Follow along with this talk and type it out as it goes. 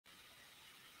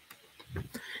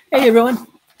Hey everyone,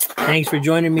 thanks for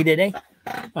joining me today.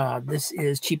 This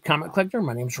is Cheap Comic Collector.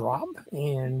 My name's Rob,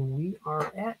 and we are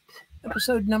at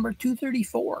episode number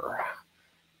 234.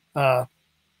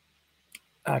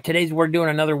 Today's we're doing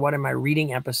another What Am I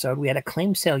Reading episode. We had a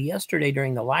claim sale yesterday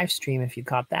during the live stream, if you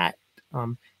caught that.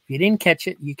 If you didn't catch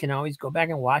it, you can always go back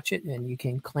and watch it, and you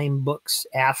can claim books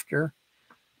after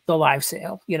the live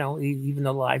sale. You know, even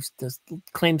though the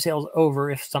claim sale's over,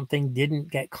 if something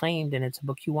didn't get claimed and it's a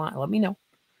book you want, let me know.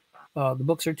 The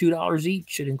books are $2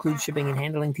 each. It includes shipping and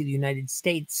handling to the United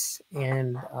States.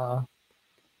 And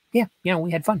yeah,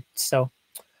 we had fun. So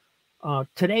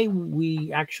today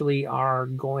we actually are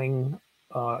doing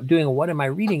a What Am I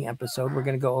Reading episode. We're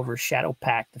going to go over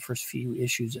Shadowpact, the first few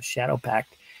issues of Shadowpact.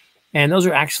 And those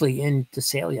are actually into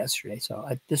sale yesterday. So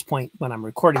at this point, when I'm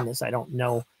recording this, I don't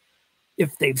know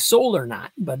if they've sold or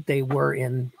not, but they were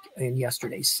in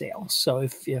yesterday's sale. So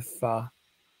if you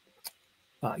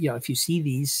see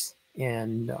these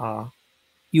and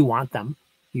you want them,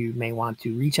 you may want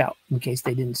to reach out in case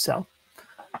they didn't sell.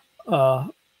 Yeah,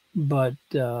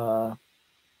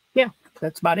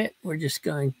 that's about it. We're just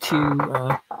going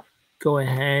to go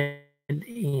ahead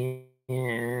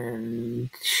and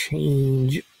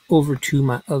change over to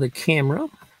my other camera.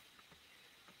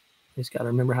 Just got to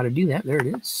remember how to do that. There it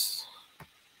is.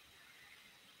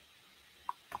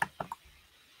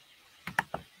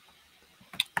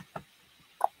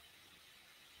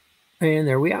 And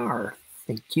there we are.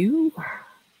 Thank you.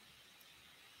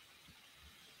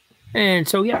 And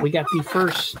so, yeah, we got the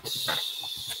first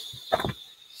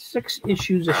 6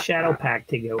 issues of Shadowpact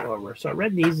to go over. So I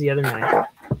read these the other night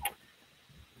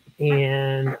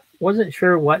and wasn't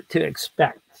sure what to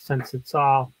expect since it's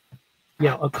all,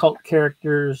 occult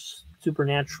characters,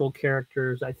 supernatural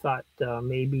characters. I thought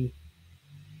maybe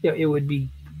it would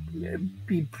be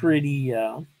pretty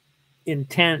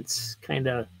intense, kind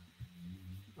of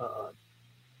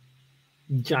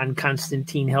John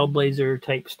Constantine Hellblazer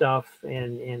type stuff,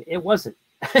 and it wasn't.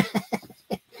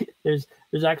 There's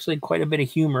actually quite a bit of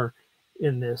humor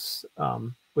in this,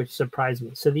 which surprised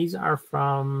me. So these are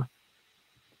from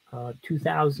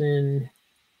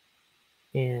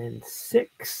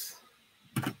 2006.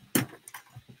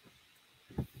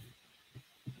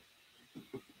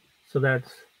 So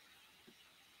that's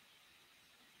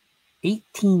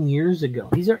 18 years ago.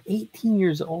 These are 18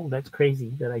 years old. That's crazy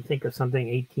that I think of something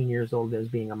 18 years old as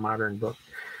being a modern book.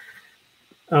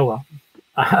 Oh,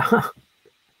 well.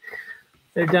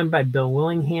 They're done by Bill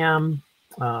Willingham.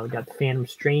 We got the Phantom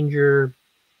Stranger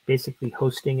basically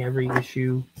hosting every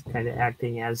issue, kind of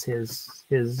acting as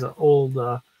his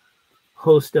old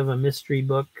host of a mystery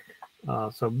book.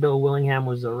 So Bill Willingham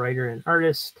was a writer and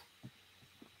artist.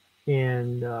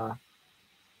 And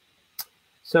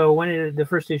so when the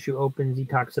first issue opens, he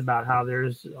talks about how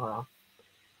there's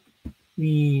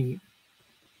the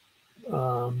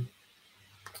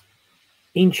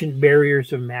ancient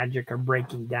barriers of magic are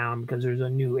breaking down because there's a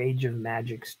new age of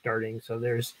magic starting. So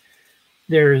there's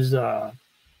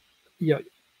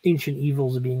ancient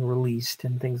evils being released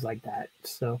and things like that.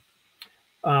 So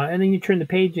and then you turn the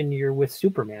page and you're with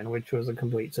Superman, which was a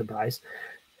complete surprise.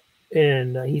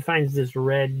 And he finds this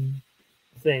red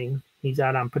thing. He's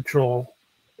out on patrol.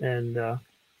 And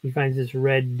he finds this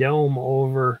red dome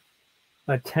over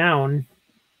a town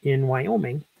in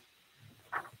Wyoming.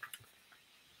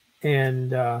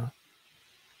 And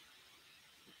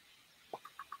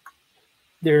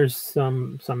there's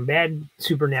some bad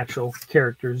supernatural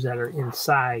characters that are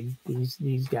inside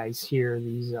these guys here.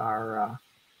 These are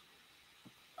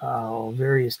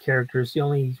various characters. The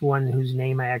only one whose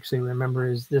name I actually remember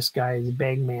is this guy, is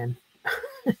Bagman.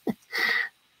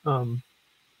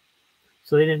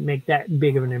 So they didn't make that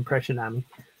big of an impression on me.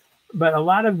 But a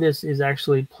lot of this is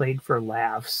actually played for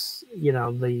laughs.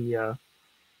 They're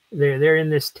in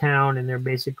this town and they're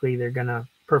going to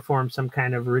perform some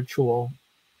kind of ritual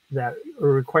that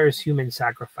requires human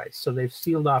sacrifice. So they've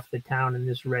sealed off the town in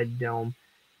this red dome.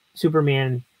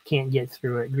 Superman can't get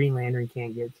through it. Green Lantern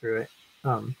can't get through it.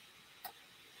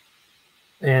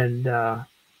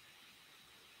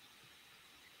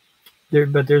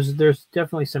 There's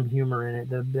definitely some humor in it.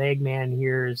 The Bagman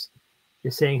here is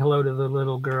saying hello to the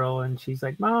little girl, and she's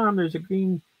like, "Mom, there's a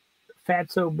green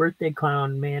fatso birthday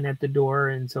clown man at the door,"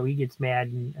 and so he gets mad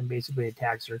and basically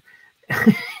attacks her.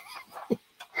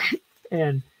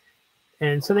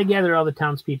 and so they gather all the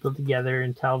townspeople together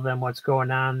and tell them what's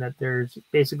going on. That there's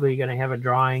basically going to have a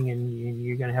drawing, and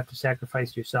you're going to have to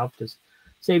sacrifice yourself to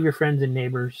save your friends and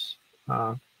neighbors.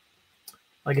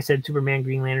 Like I said, Superman,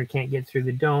 Green Lantern can't get through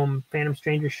the dome. Phantom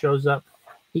Stranger shows up.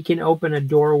 He can open a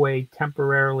doorway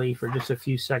temporarily for just a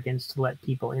few seconds to let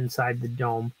people inside the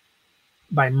dome.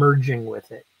 by merging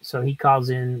with it. So he calls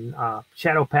in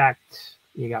Shadowpact.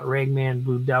 You got Ragman,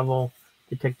 Blue Devil,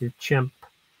 Detective Chimp,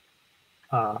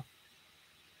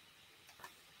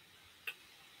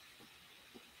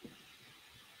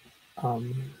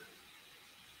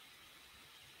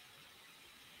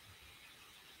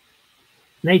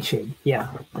 Nightshade. Yeah,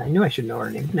 I knew I should know her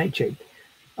name. Nightshade,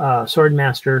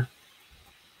 Swordmaster,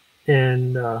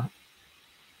 and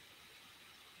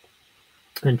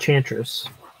Enchantress.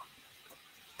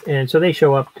 And so they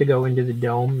show up to go into the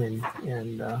dome, and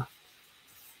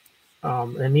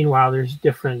meanwhile there's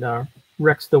different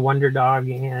Rex the Wonder Dog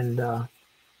and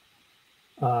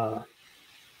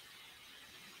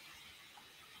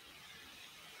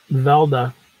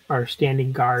Velda are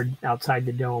standing guard outside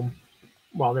the dome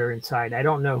while they're inside. I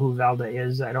don't know who Velda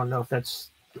is. I don't know if that's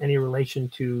any relation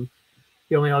to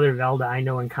the only other Velda I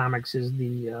know in comics is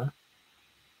the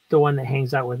one that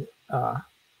hangs out with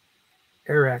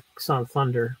Eric Son of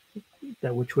Thunder,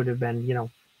 which would have been,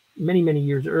 many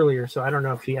years earlier. So I don't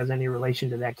know if she has any relation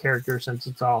to that character, since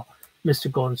it's all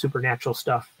mystical and supernatural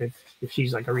stuff. If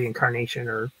she's like a reincarnation,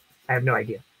 or I have no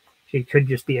idea. She could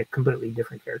just be a completely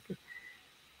different character.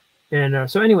 And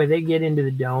so anyway, they get into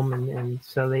the dome, and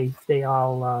so they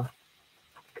all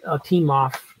team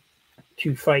off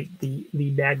to fight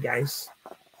the bad guys,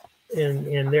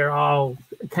 and they're all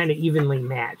kind of evenly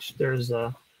matched. There's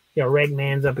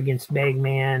Ragman's up against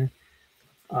Bagman.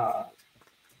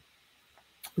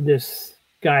 This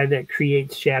guy that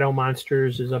creates shadow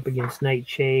monsters is up against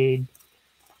Nightshade,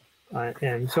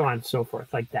 and so on and so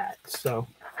forth, like that. So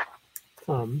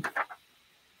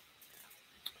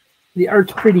the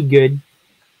art's pretty good.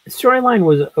 The storyline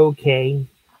was okay.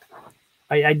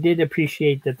 I did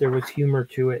appreciate that there was humor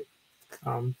to it.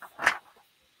 I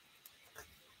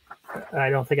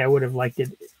don't think I would have liked it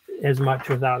as much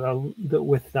without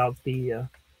the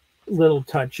little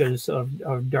touches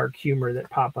of dark humor that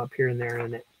pop up here and there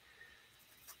in it.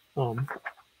 So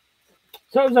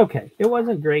it was okay. It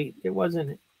wasn't great. It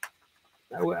wasn't.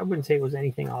 I wouldn't say it was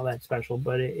anything all that special,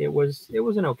 but it was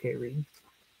an okay read.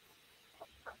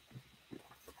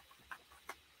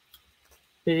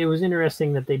 It was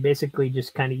interesting that they basically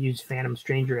just kind of used Phantom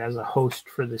Stranger as a host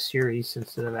for the series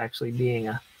instead of actually being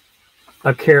a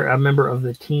member of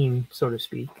the team, so to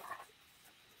speak.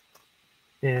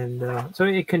 And so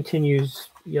it continues.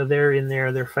 They're in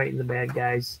there. They're fighting the bad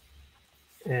guys,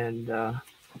 and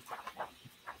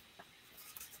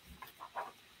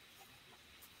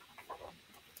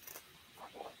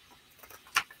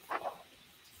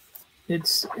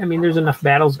there's enough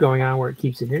battles going on where it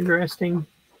keeps it interesting.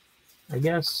 I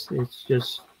guess it's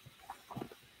just,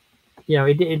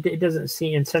 it doesn't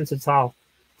seem, and since it's all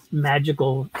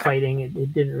magical fighting,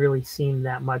 it didn't really seem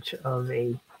that much of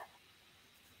a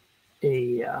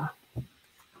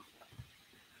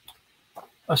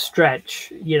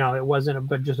stretch. It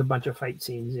wasn't just a bunch of fight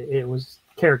scenes. It was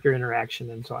character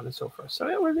interaction and so on and so forth. So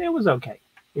it was okay.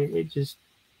 It just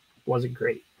wasn't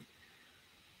great.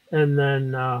 And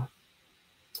then the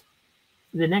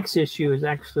next issue is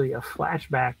actually a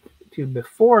flashback to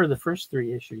before the first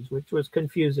three issues, which was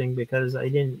confusing because I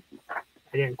didn't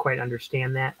quite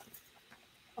understand that.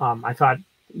 I thought,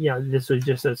 this was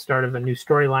just the start of a new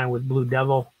storyline with Blue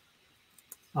Devil,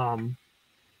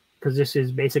 because this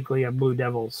is basically a Blue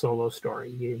Devil solo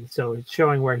story. So it's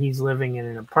showing where he's living in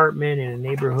an apartment in a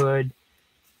neighborhood,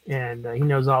 and he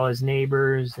knows all his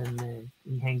neighbors, and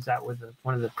he hangs out with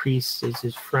one of the priests as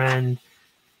his friend,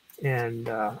 and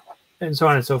so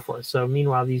on and so forth. So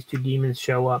meanwhile, these two demons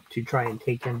show up to try and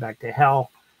take him back to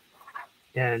hell,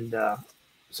 and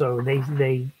so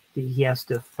he has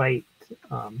to fight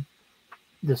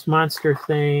this monster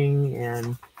thing,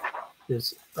 and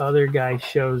this other guy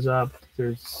shows up.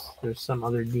 There's some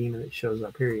other demon that shows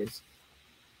up. Here he is.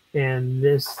 And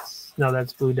that's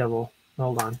Blue Devil.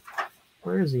 Hold on.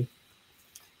 Where is he?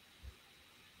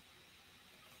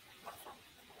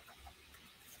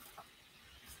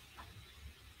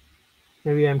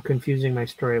 Maybe I'm confusing my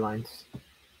storylines.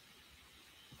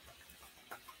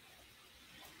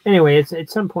 Anyway, it's at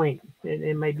some point,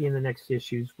 it might be in the next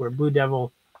issues, where Blue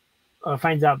Devil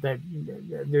finds out that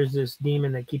there's this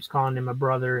demon that keeps calling him a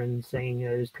brother and saying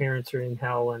his parents are in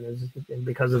hell, and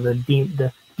because of the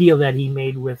deal that he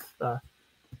made with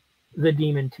the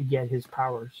demon to get his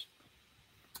powers.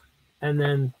 And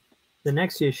then the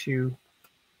next issue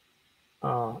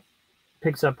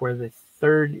picks up where the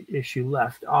third issue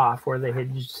left off, where they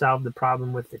had just solved the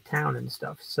problem with the town and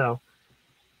stuff. So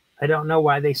I don't know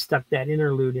why they stuck that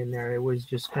interlude in there. It was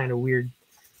just kind of weird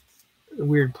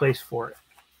place for it.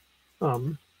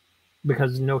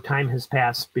 Because no time has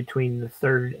passed between the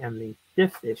third and the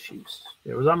fifth issues.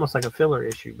 It was almost like a filler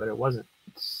issue, but it wasn't.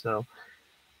 So,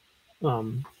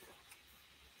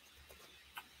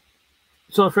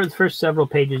 so for the first several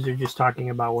pages, they're just talking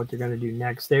about what they're going to do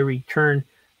next. They return.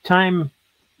 Time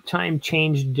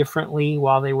changed differently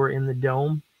while they were in the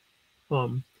dome.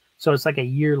 So it's like a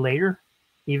year later,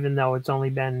 even though it's only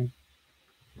been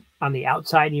on the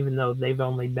outside, even though they've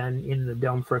only been in the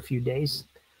dome for a few days.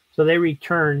 So they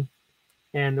return,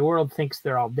 and the world thinks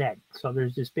they're all dead. So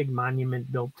there's this big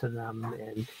monument built to them,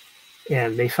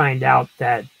 and they find out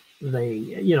that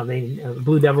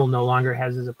Blue Devil no longer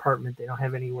has his apartment. They don't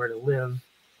have anywhere to live,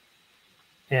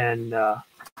 and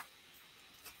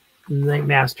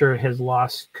Nightmaster has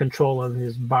lost control of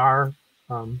his bar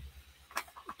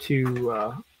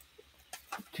to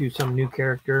some new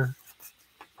character,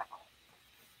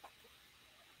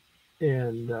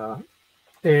 and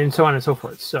so on and so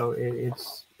forth. So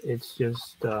it's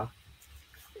just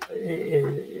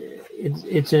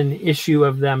it's an issue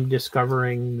of them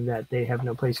discovering that they have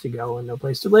no place to go and no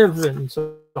place to live, and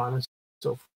so on and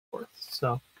so forth.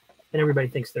 So, and everybody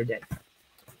thinks they're dead.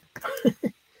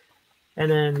 And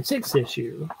then the 6th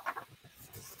issue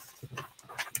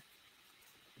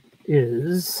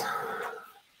is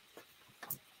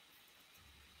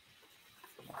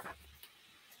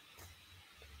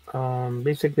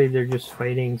basically they're just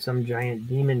fighting some giant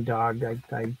demon dog.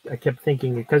 I kept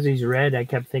thinking, because he's red, I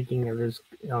kept thinking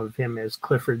of him as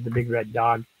Clifford the Big Red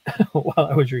Dog while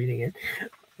I was reading it.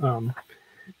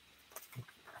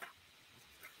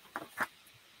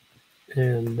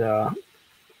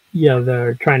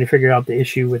 They're trying to figure out the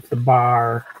issue with the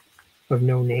bar of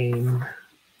no name,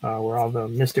 where all the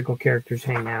mystical characters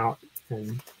hang out,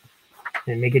 and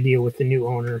make a deal with the new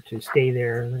owner to stay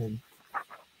there,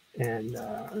 and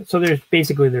so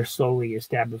they're slowly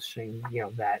establishing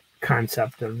that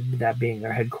concept of that being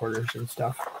their headquarters and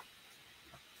stuff.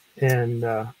 And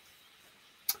I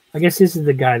guess this is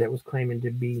the guy that was claiming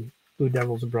to be Blue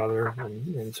Devil's brother,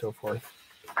 and so forth.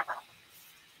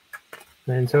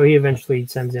 And so he eventually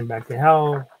sends him back to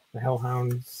hell. The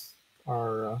Hellhounds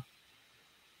are,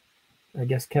 I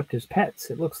guess, kept as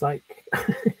pets, it looks like.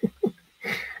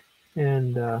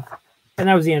 And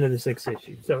that was the end of the 6th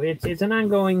issue. So it's an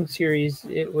ongoing series.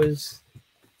 It was,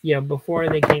 before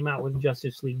they came out with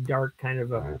Justice League Dark, kind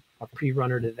of a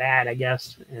pre-runner to that, I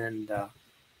guess. And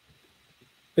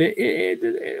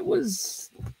it was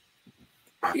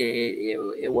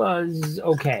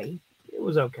okay. It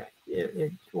was okay.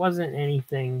 It wasn't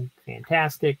anything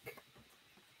fantastic.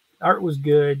 Art was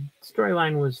good.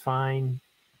 Storyline was fine.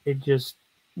 It just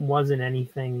wasn't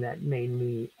anything that made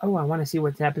me, I want to see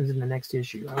what happens in the next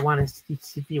issue. I want to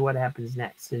see what happens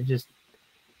next. It just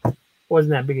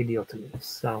wasn't that big a deal to me.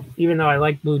 So even though I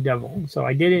like Blue Devil, so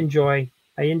I enjoyed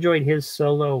his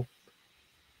solo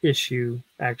issue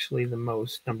actually the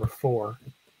most, number 4.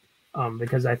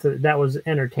 Because I thought that was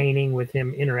entertaining, with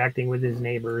him interacting with his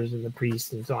neighbors and the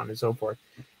priests and so on and so forth.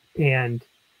 And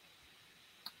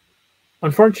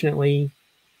unfortunately,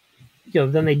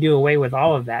 then they do away with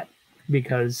all of that,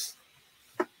 because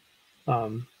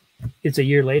it's a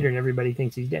year later and everybody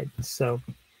thinks he's dead. So,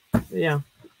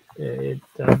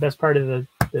 best part of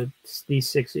these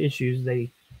 6 issues they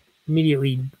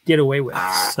immediately did away with.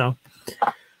 So,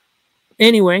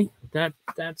 anyway,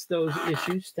 that's those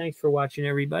issues. Thanks for watching,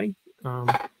 everybody.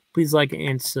 Please like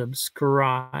and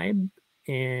subscribe.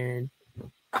 And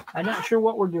I'm not sure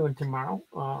what we're doing tomorrow.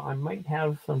 I might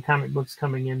have some comic books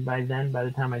coming in by then, by the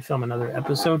time I film another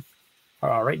episode.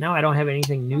 Right now, I don't have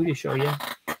anything new to show you.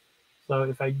 So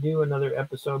if I do another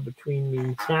episode between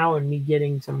me now and me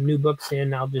getting some new books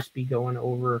in, I'll just be try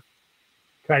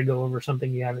to go over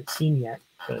something you haven't seen yet.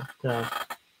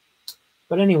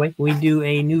 But anyway, we do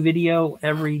a new video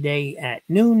every day at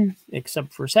noon,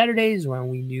 except for Saturdays, when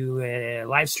we do a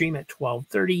live stream at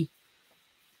 12:30.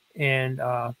 And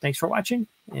thanks for watching,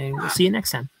 and we'll see you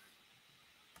next time.